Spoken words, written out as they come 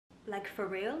Like for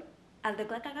real, I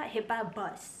look like I got hit by a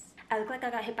bus. I look like I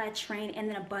got hit by a train and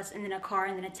then a bus and then a car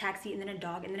and then a taxi and then a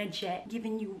dog and then a jet,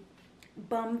 giving you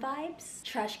bum vibes,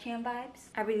 trash can vibes.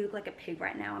 I really look like a pig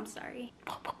right now, I'm sorry.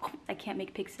 I can't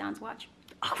make pig sounds, watch.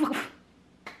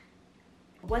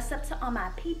 What's up to all my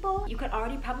people? You could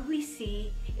already probably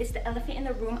see it's the elephant in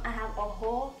the room. I have a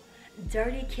whole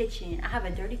dirty kitchen. I have a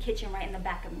dirty kitchen right in the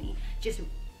back of me. Just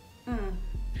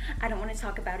I don't want to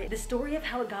talk about it. The story of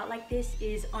how it got like this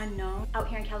is unknown. Out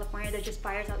here in California, there's just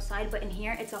fires outside, but in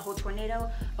here, it's a whole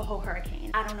tornado, a whole hurricane.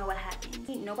 I don't know what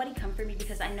happened. Nobody come for me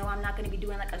because I know I'm not going to be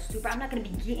doing like I'm not going to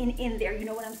be getting in there. You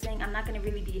know what I'm saying? I'm not going to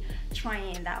really be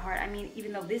trying that hard. I mean,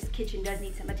 even though this kitchen does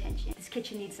need some attention. This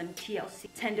kitchen needs some TLC,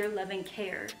 tender love and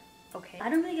care. Okay. I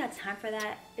don't really got time for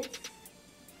that. It's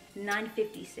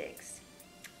 9:56.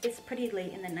 It's pretty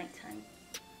late in the nighttime.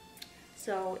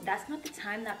 So that's not the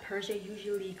time that Persia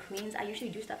usually cleans. I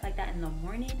usually do stuff like that in the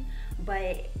morning,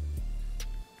 but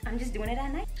I'm just doing it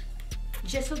at night.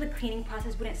 Just so the cleaning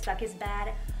process wouldn't suck as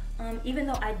bad. Even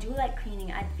though I do like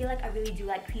cleaning, I feel like I really do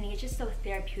like cleaning. It's just so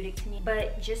therapeutic to me.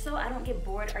 But just so I don't get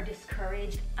bored or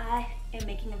discouraged, I am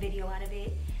making a video out of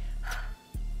it.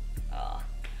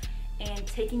 And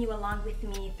taking you along with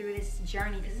me through this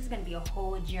journey, because this is gonna be a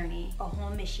whole journey, a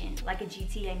whole mission, like a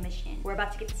GTA mission. We're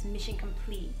about to get this mission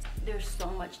complete. There's so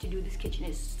much to do. This kitchen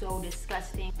is so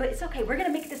disgusting, but it's okay. We're gonna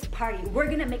make this a party. We're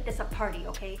gonna make this a party,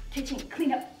 okay? Kitchen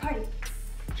cleanup party.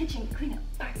 Kitchen cleanup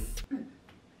party.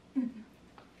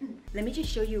 Let me just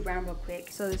show you around real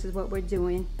quick. So this is what we're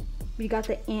doing. We got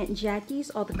the Aunt Jackie's.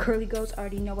 All the curly girls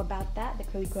already know about that. The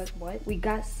curly girls what? We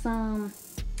got some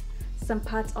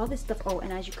pots, all this stuff. Oh,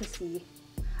 and as you can see,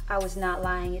 I was not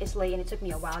lying. It's late and it took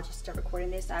me a while just to start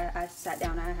recording this. I sat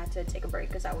down and I had to take a break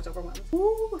because I was overwhelmed.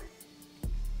 Ooh.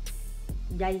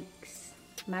 Yikes.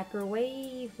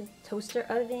 Microwave, toaster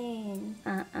oven.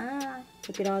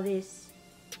 Look at all this.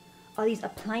 All these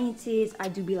appliances. I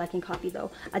do be liking coffee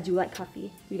though. I do like coffee.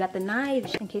 We got the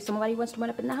knives. In case somebody wants to run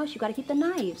up in the house, you gotta keep the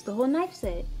knives. The whole knife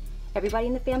set. Everybody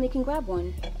in the family can grab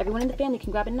one. Everyone in the family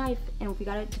can grab a knife, and if we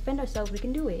gotta defend ourselves, we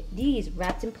can do it. These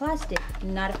wrapped in plastic.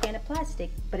 Not a fan of plastic,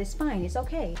 but it's fine, it's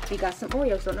okay. We got some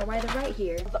Oreos, don't know why they're right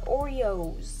here. The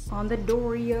Oreos. On the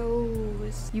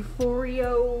Dorios.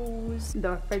 Euphorios.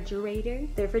 The refrigerator.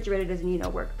 The refrigerator doesn't need no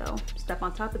work though. Step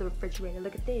on top of the refrigerator,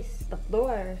 look at this. The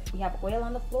floor. We have oil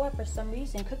on the floor for some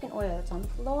reason. Cooking oil, it's on the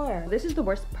floor. This is the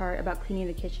worst part about cleaning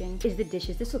the kitchen, is the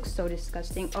dishes. This looks so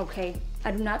disgusting. Okay,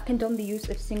 I do not condone the use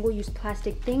of single-use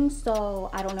plastic things,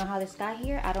 so I don't know how this got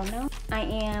here. I don't know. I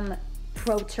am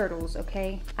pro turtles,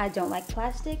 okay? I don't like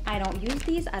plastic. I don't use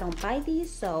these. I don't buy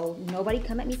these, so nobody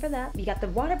come at me for that. We got the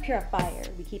water purifier.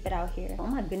 We keep it out here. Oh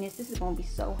my goodness, this is gonna be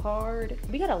so hard.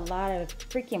 We got a lot of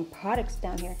freaking products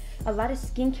down here. A lot of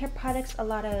skincare products, a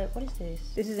lot of, what is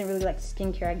this? This isn't really like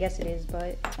skincare, I guess it is,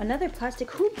 but another plastic.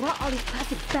 Who brought all these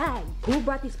plastic bags? Who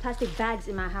brought these plastic bags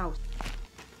in my house?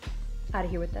 Out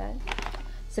of here with that.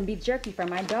 Some beef jerky for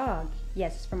my dog.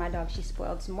 Yes, it's for my dog. She's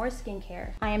spoiled. Some more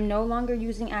skincare. I am no longer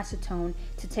using acetone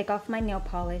to take off my nail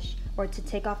polish or to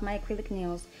take off my acrylic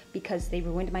nails because they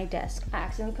ruined my desk. I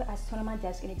accidentally put acetone on my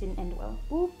desk and it didn't end well.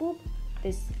 Boop, boop.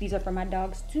 These are for my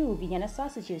dogs too. Vienna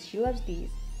sausages. She loves these.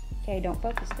 Okay, don't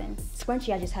focus then.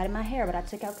 Scrunchie I just had in my hair, but I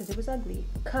took out because it was ugly.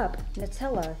 Cup,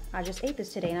 Nutella. I just ate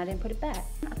this today and I didn't put it back.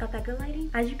 I got that good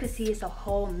lighting. As you can see, it's a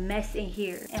whole mess in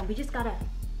here. And we just gotta...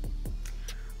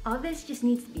 all this just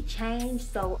needs to be changed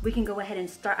so we can go ahead and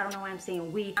start. I don't know why I'm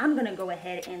saying we. I'm gonna go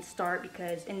ahead and start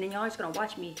because, and then y'all are just gonna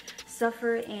watch me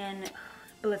suffer and,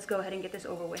 but let's go ahead and get this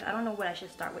over with. I don't know what I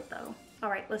should start with though. All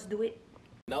right, let's do it.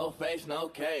 No face, no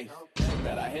case.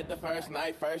 Bet I hit the first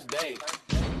night, first date.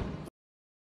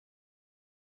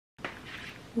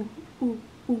 Ooh, ooh,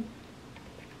 ooh.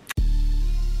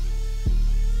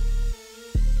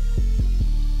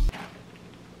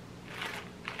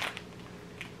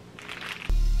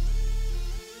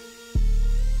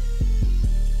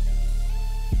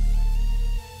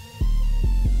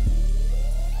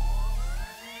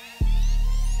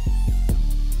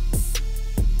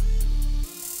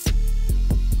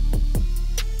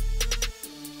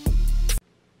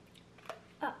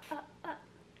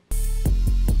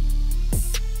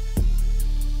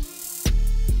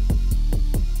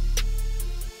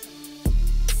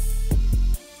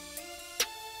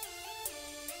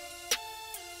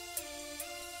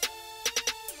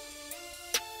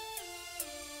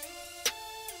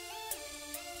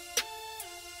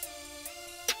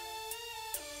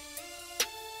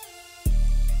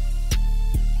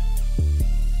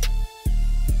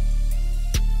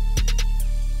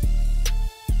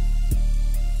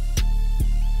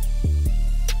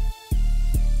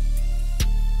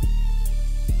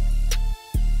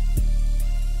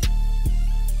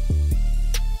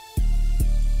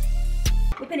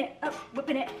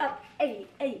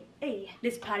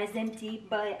 This pot is empty,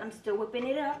 but I'm still whipping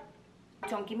it up.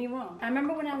 Don't get me wrong. I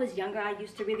remember when I was younger, I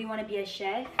used to really want to be a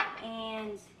chef,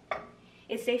 and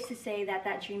it's safe to say that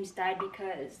that dream's died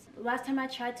because last time I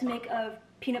tried to make a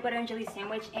peanut butter and jelly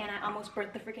sandwich and I almost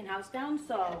burnt the freaking house down.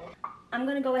 So I'm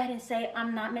gonna go ahead and say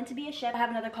I'm not meant to be a chef. I have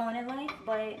another calling in life,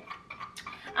 but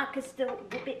I could still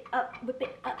whip it up, whip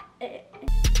it up.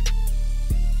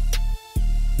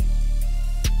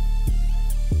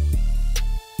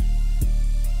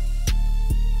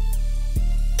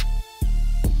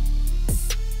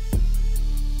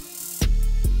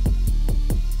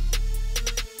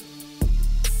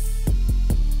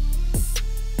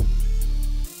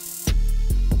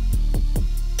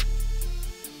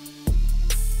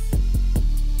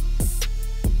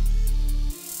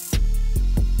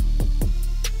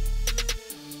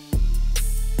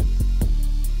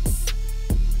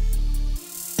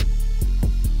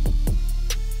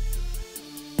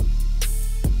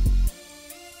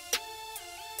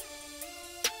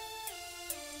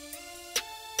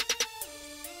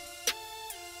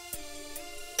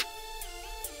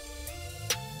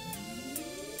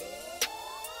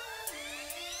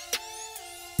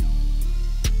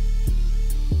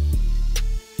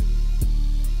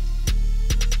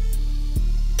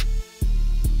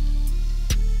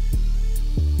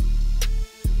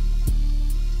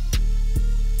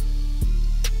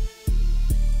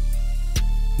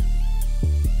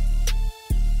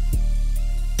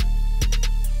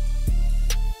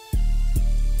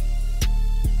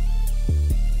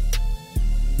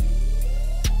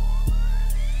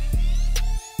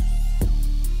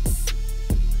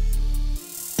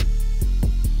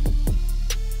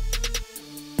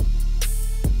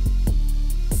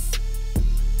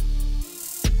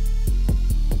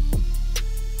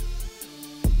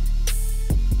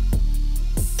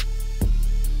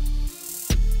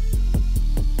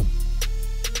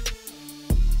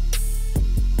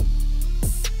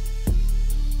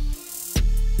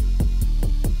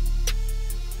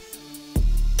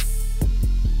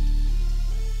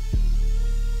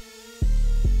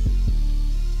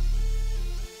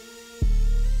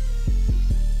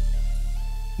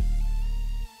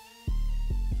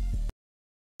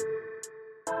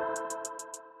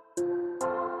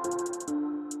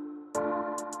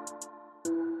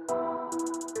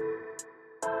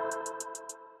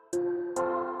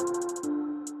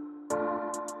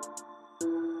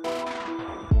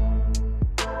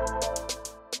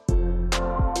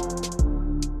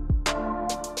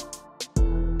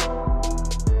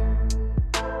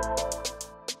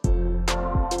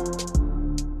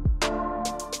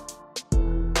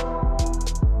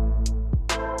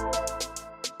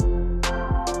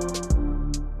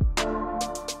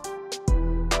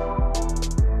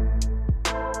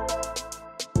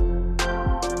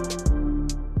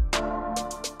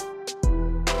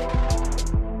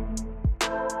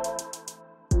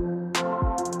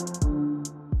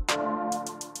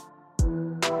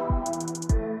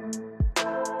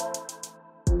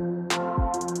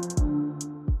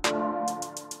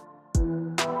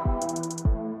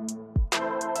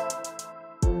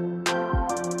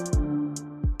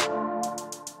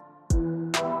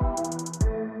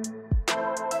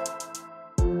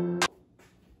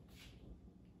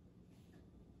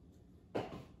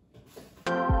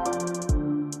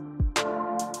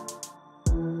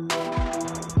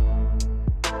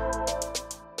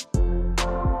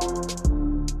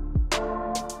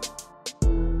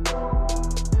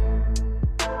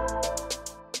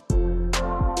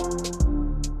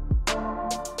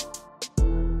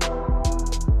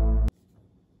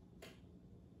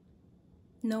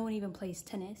 No one even plays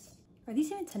tennis. Are these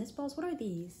even tennis balls? What are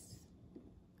these?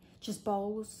 Just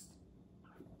balls.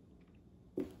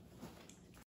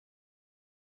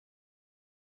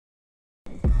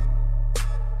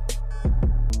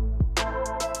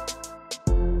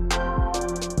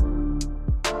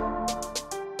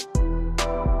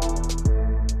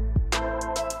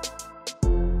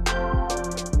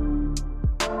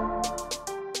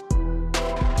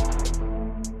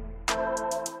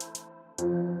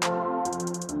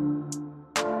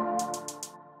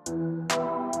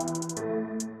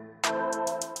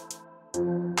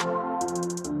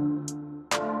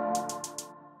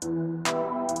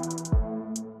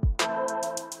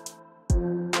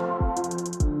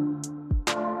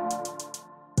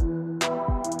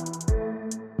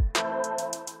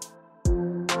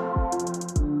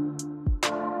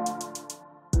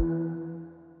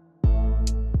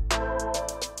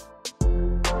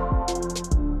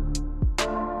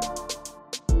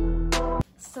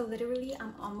 So literally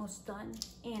I'm almost done,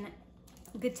 and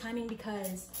good timing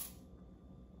because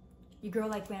Your girl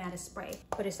like ran out of spray,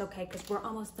 but it's okay because we're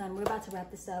almost done. We're about to wrap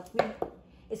this up.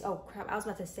 It's, oh crap, I was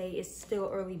about to say it's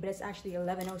still early, but it's actually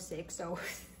 11:06, so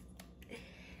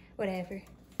whatever.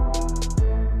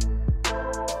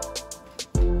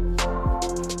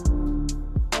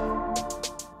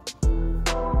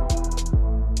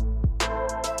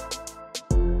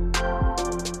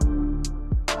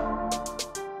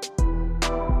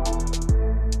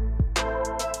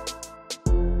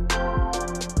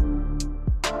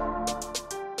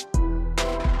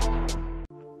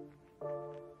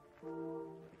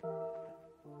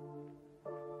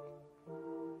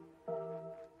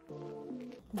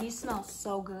 These smell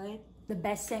so good. The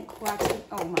best scent Clorox,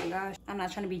 oh my gosh, I'm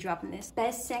not trying to be dropping this.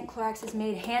 Best scent Clorox is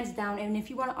made, hands down, and if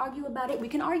you want to argue about it, we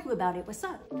can argue about it. What's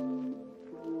up?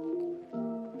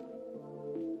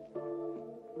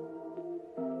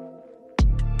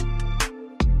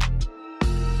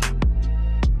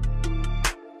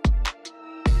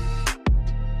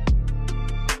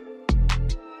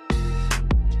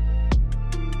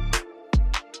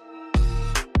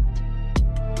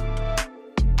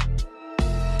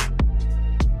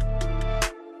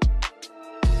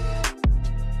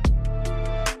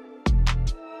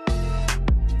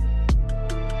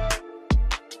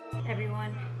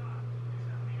 Everyone,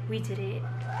 we did it.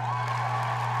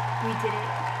 We did it.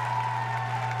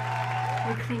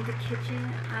 We cleaned the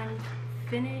kitchen. I'm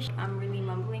finished. I'm really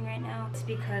mumbling right now. It's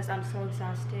because I'm so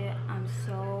exhausted. I'm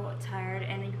so tired,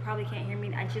 and you probably can't hear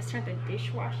me. I just turned the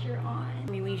dishwasher on.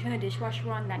 I mean, when you turn the dishwasher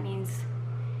on, that means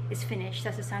it's finished.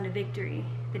 That's the sound of victory.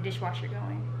 The dishwasher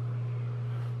going.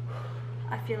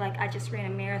 I feel like I just ran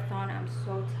a marathon. I'm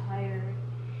so tired.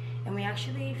 And we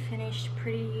actually finished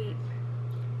pretty...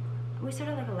 We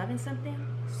started like 11 something,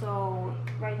 so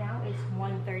right now it's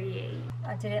 1:38.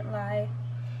 I didn't lie,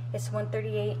 it's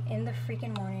 1:38 in the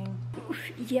freaking morning.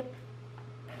 Yep.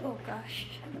 Oh gosh,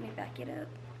 let me back it up.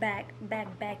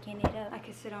 Backing it up. I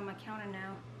can sit on my counter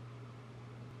now.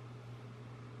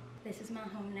 This is my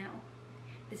home now.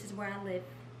 This is where I live,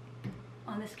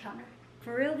 on this counter.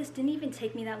 For real, this didn't even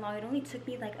take me that long. It only took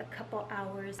me like a couple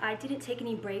hours. I didn't take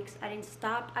any breaks. I didn't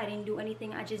stop. I didn't do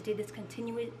anything. I just did this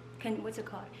continuously.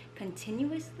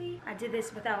 I did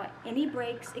this without any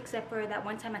breaks, except for that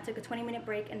one time I took a 20-minute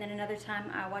break, and then another time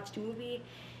I watched a movie,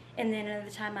 and then another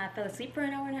time I fell asleep for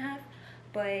an hour and a half.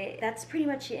 But that's pretty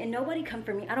much it, and nobody come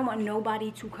for me. I don't want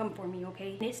nobody to come for me,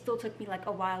 okay? And it still took me like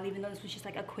a while, even though this was just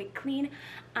like a quick clean.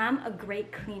 I'm a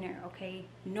great cleaner, okay?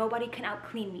 Nobody can out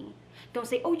clean me. Don't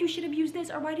say, oh, you should have used this,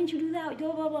 or why didn't you do that,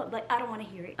 blah, blah, blah. Like, I don't want to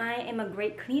hear it. I am a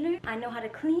great cleaner. I know how to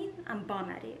clean. I'm bomb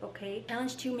at it, okay?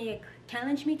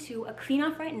 Challenge me to a clean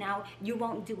off right now. You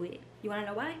won't do it. You want to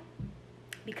know why?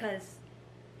 Because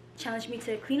challenge me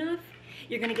to a clean off,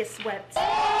 you're gonna get swept.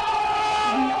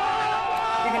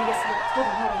 You're gonna get swept. Hold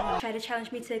on. Try to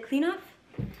challenge me to a clean off,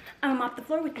 I'm gonna mop the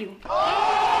floor with you.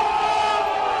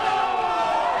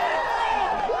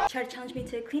 Try to challenge me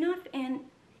to a clean off, and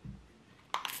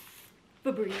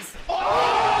Febreze.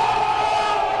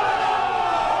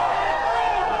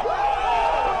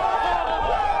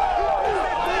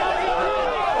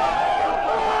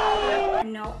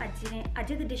 No, I didn't. I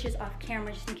did the dishes off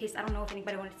camera just in case. I don't know if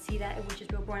anybody wanted to see that. It was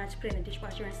just real boring. I just put it in the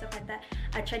dishwasher and stuff like that.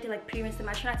 I tried to like pre-rinse them.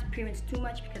 I try not to pre-rinse too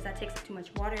much because that takes up too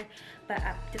much water. But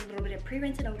I did a little bit of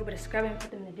pre-rinsing, a little bit of scrubbing, put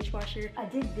them in the dishwasher. I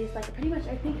did this, like pretty much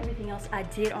I think everything else I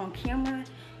did on camera.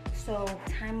 So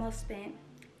time well spent.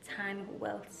 Time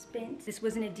well spent. This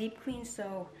wasn't a deep clean,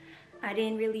 so I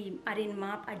didn't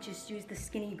mop. I just used the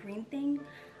skinny green thing.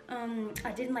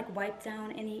 I didn't like wipe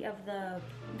down any of the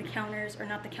counters, or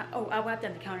not the count. Oh, I wiped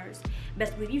down the counters.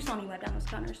 Best believe you saw me wipe down those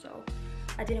counters. So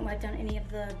I didn't wipe down any of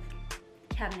the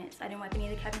cabinets. I didn't wipe any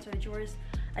of the cabinets or the drawers.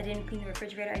 I didn't clean the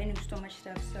refrigerator. I didn't do so much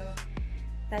stuff. So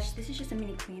this is just a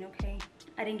mini clean, okay?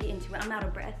 I didn't get into it. I'm out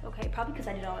of breath, okay? Probably because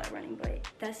I did all that running, but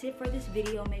that's it for this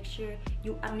video. Make sure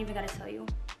I don't even gotta tell you.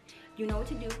 You know what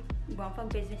to do. You want fuck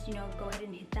business, you know, go ahead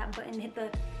and hit that button, hit the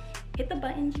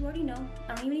buttons. You already know.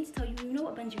 I don't even need to tell you. You know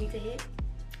what buttons you need to hit.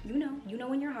 You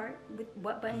know in your heart with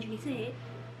what buttons you need to hit.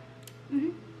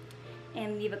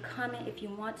 And leave a comment if you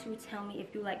want to. Tell me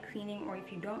if you like cleaning or if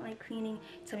you don't like cleaning.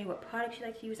 Tell me what products you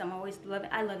like to use. I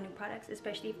love new products,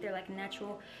 especially if they're like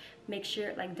natural. Make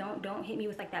sure, like, don't hit me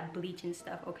with like that bleach and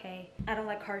stuff, okay? I don't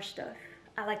like harsh stuff.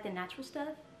 I like the natural stuff.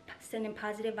 Sending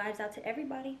positive vibes out to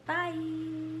everybody. Bye.